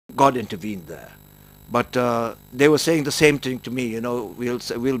God intervened there. But they were saying the same thing to me. You know,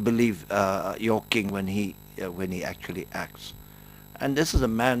 we'll believe your king when he actually acts. And this is a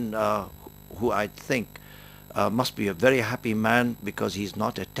man who I think must be a very happy man because he's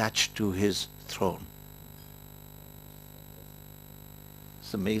not attached to his throne.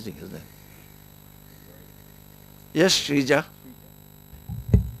 It's amazing, isn't it? Yes, Shrija?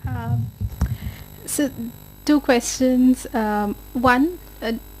 So, two questions. One,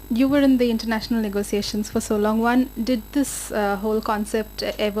 you were in the international negotiations for so long. One, did this whole concept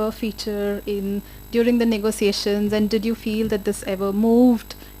ever feature during the negotiations, and did you feel that this ever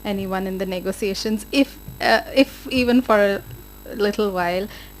moved anyone in the negotiations, if even for a little while?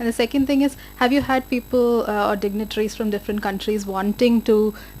 And the second thing is, have you had people or dignitaries from different countries wanting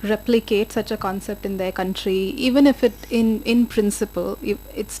to replicate such a concept in their country, even if it in principle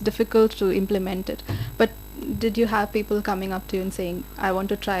it's difficult to implement it, but did you have people coming up to you and saying, I want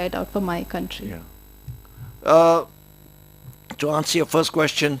to try it out for my country? Yeah. To answer your first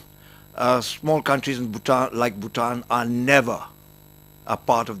question, small countries in Bhutan, like Bhutan, are never a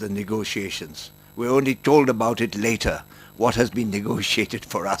part of the negotiations. We're only told about it later, what has been negotiated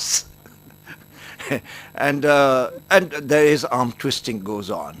for us. And there is arm twisting goes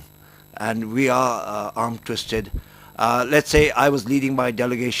on. And we are arm twisted. Let's say I was leading my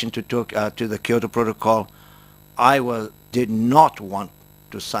delegation to the Kyoto Protocol. I did not want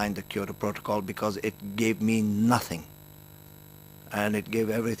to sign the Kyoto Protocol because it gave me nothing. And it gave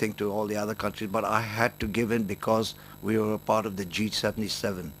everything to all the other countries. But I had to give in because we were a part of the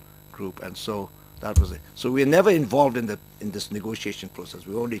G77 group. And so that was it. So we're never involved in this negotiation process.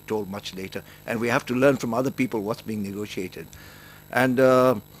 We're only told much later. And we have to learn from other people what's being negotiated. And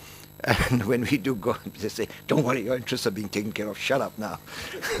when we do go, they say, don't worry, your interests are being taken care of. Shut up now.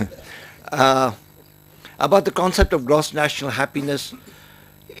 About the concept of gross national happiness,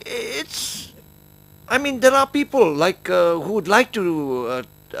 I mean, there are people like who would like to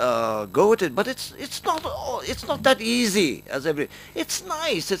go with it, but it's not that easy as it's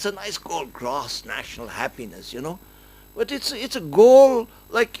nice. It's a nice goal, gross national happiness, you know, but it's a goal,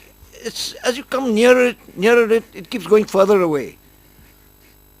 like as you come nearer it, it keeps going further away.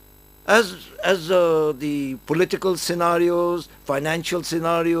 As the political scenarios, financial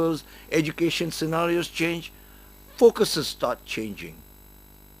scenarios, education scenarios change, focuses start changing.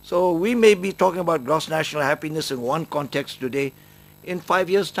 So we may be talking about gross national happiness in one context today. In 5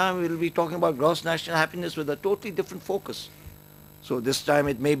 years' time, we'll be talking about gross national happiness with a totally different focus. So this time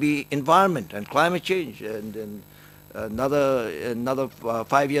it may be environment and climate change, and in another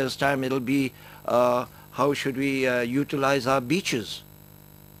 5 years' time it'll be how should we utilize our beaches.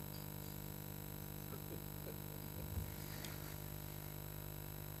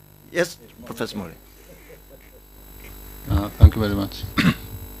 Yes, Professor Mori. Thank you very much.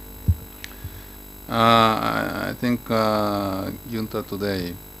 I think Junta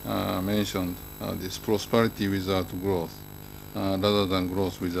today mentioned this prosperity without growth, rather than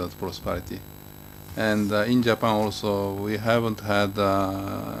growth without prosperity. And in Japan also, we haven't had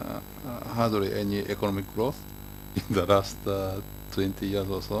hardly any economic growth in the last 20 years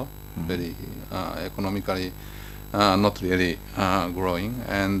or so. Mm-hmm. Very economically not really growing,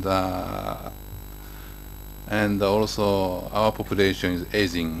 and also our population is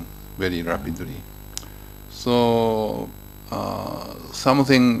aging very rapidly. So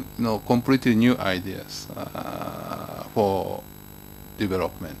something, completely new ideas for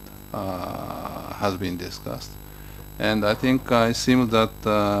development has been discussed, and I think it seems that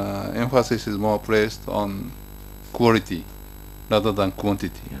emphasis is more placed on quality rather than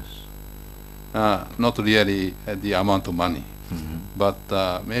quantity. Yes. Not really the amount of money, mm-hmm. but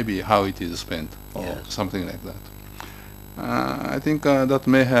maybe how it is spent or yes. something like that. I think that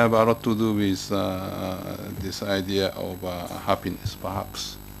may have a lot to do with this idea of happiness,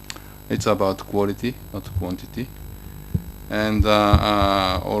 perhaps. It's about quality, not quantity. And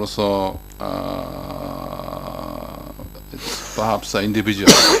also, it's perhaps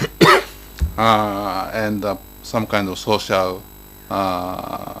individual and some kind of social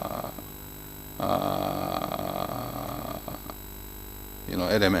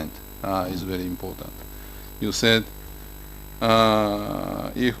element is very important. You said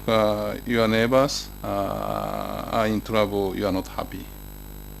if your neighbors are in trouble, you are not happy.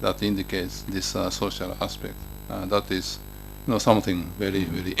 That indicates this social aspect. That is, something very,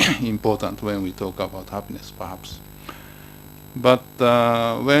 very important when we talk about happiness, perhaps. But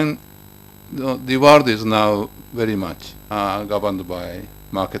when the world is now very much governed by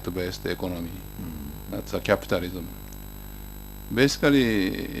market-based economy, that's capitalism.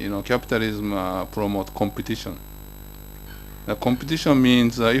 Basically, capitalism promotes competition. Competition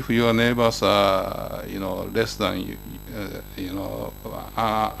means if your neighbors are, less than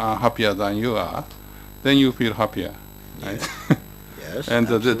happier than you are, then you feel happier, right? Yes, And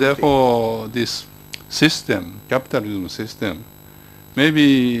therefore, this system, capitalism system, may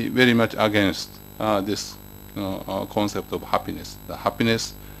be very much against this concept of happiness, the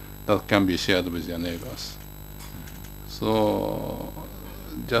happiness that can be shared with your neighbors. So,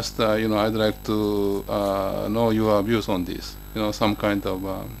 just I'd like to know your views on this. Some kind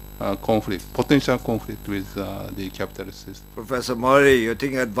of conflict, potential conflict with the capitalist system. Professor Mori, you're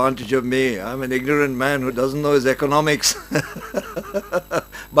taking advantage of me. I'm an ignorant man who doesn't know his economics.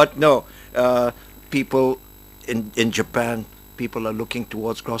 But no, people in Japan, people are looking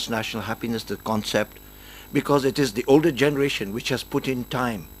towards gross national happiness, the concept, because it is the older generation which has put in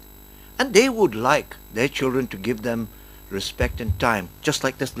time. And they would like their children to give them respect and time, just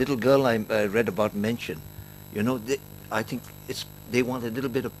like this little girl I read about mentioned. I think they want a little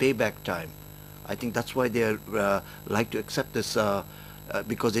bit of payback time. I think that's why they like to accept this,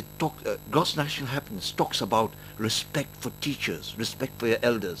 because it gross national happiness talks about respect for teachers, respect for your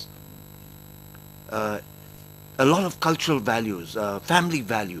elders, a lot of cultural values, family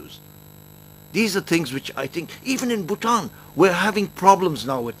values. These are things which I think, even in Bhutan, we're having problems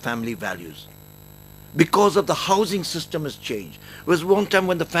now with family values, because of the housing system has changed. There was one time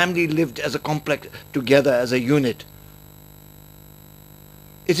when the family lived as a complex together as a unit.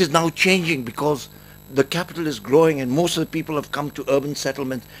 It is now changing because the capital is growing and most of the people have come to urban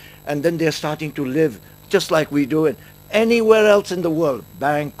settlements, and then they're starting to live just like we do it anywhere else in the world,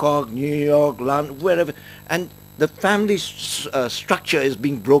 Bangkok, New York, London, wherever, and the family structure is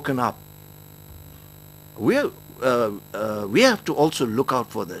being broken up. We have to also look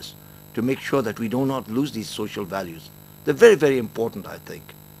out for this, to make sure that we do not lose these social values. They're very, very important, I think.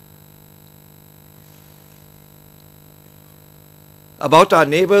 About our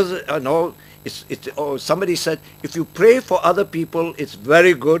neighbors, somebody said, if you pray for other people, it's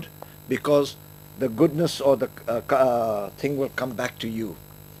very good, because the goodness or the thing will come back to you.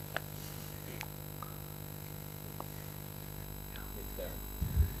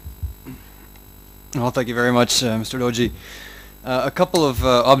 Well, thank you very much, Mr. Doji. A couple of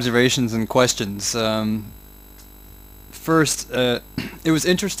observations and questions. First, it was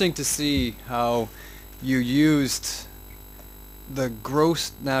interesting to see how you used the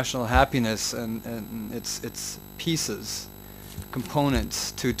gross national happiness and its pieces,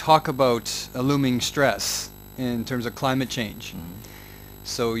 components, to talk about a looming stress in terms of climate change.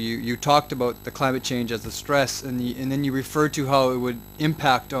 So you talked about the climate change as a stress, and then you referred to how it would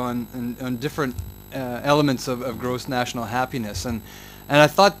impact on different elements of gross national happiness, and I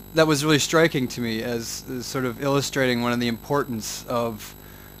thought that was really striking to me as sort of illustrating one of the importance of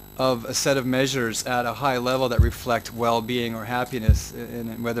a set of measures at a high level that reflect well-being or happiness,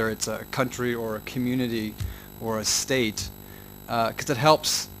 whether it's a country or a community or a state, because it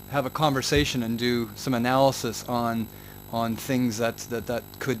helps have a conversation and do some analysis on things that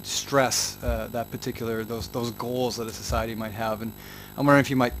could stress that particular those goals that a society might have. And I'm wondering if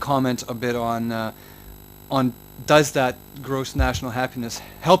you might comment a bit on does that gross national happiness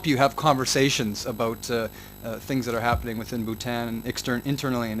help you have conversations about things that are happening within Bhutan, and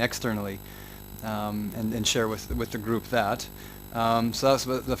internally and externally, and share with the group that. So that's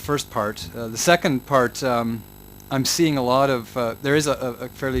the first part. The second part, I'm seeing a lot of, there is a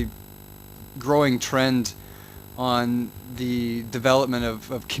fairly growing trend on the development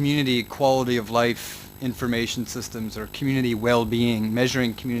of community quality of life information systems, or community well-being,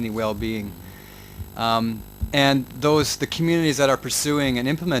 measuring community well-being. And the communities that are pursuing and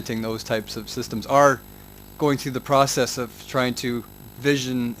implementing those types of systems are going through the process of trying to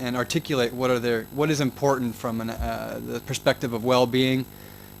vision and articulate what is important from the perspective of well-being,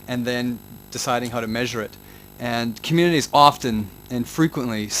 and then deciding how to measure it. And communities often and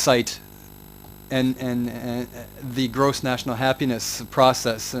frequently cite and the gross national happiness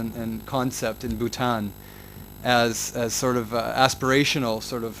process and concept in Bhutan as sort of aspirational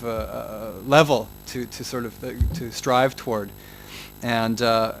sort of level to strive toward. And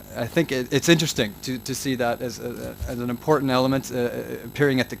I think it's interesting to see that as an important element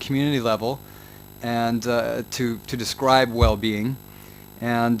appearing at the community level, and to describe well-being.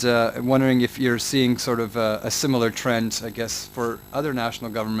 And I'm wondering if you're seeing sort of a similar trend, I guess, for other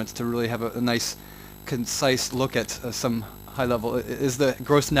national governments to really have a nice, concise look at some high level. Is the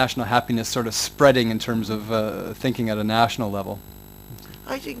gross national happiness sort of spreading in terms of thinking at a national level?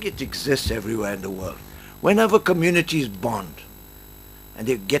 I think it exists everywhere in the world. Whenever communities bond and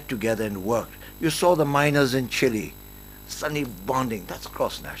they get together and work, you saw the miners in Chile suddenly bonding. That's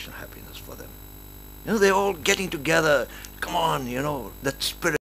gross national happiness for them. You know, they're all getting together. Come on, you know, that spirit.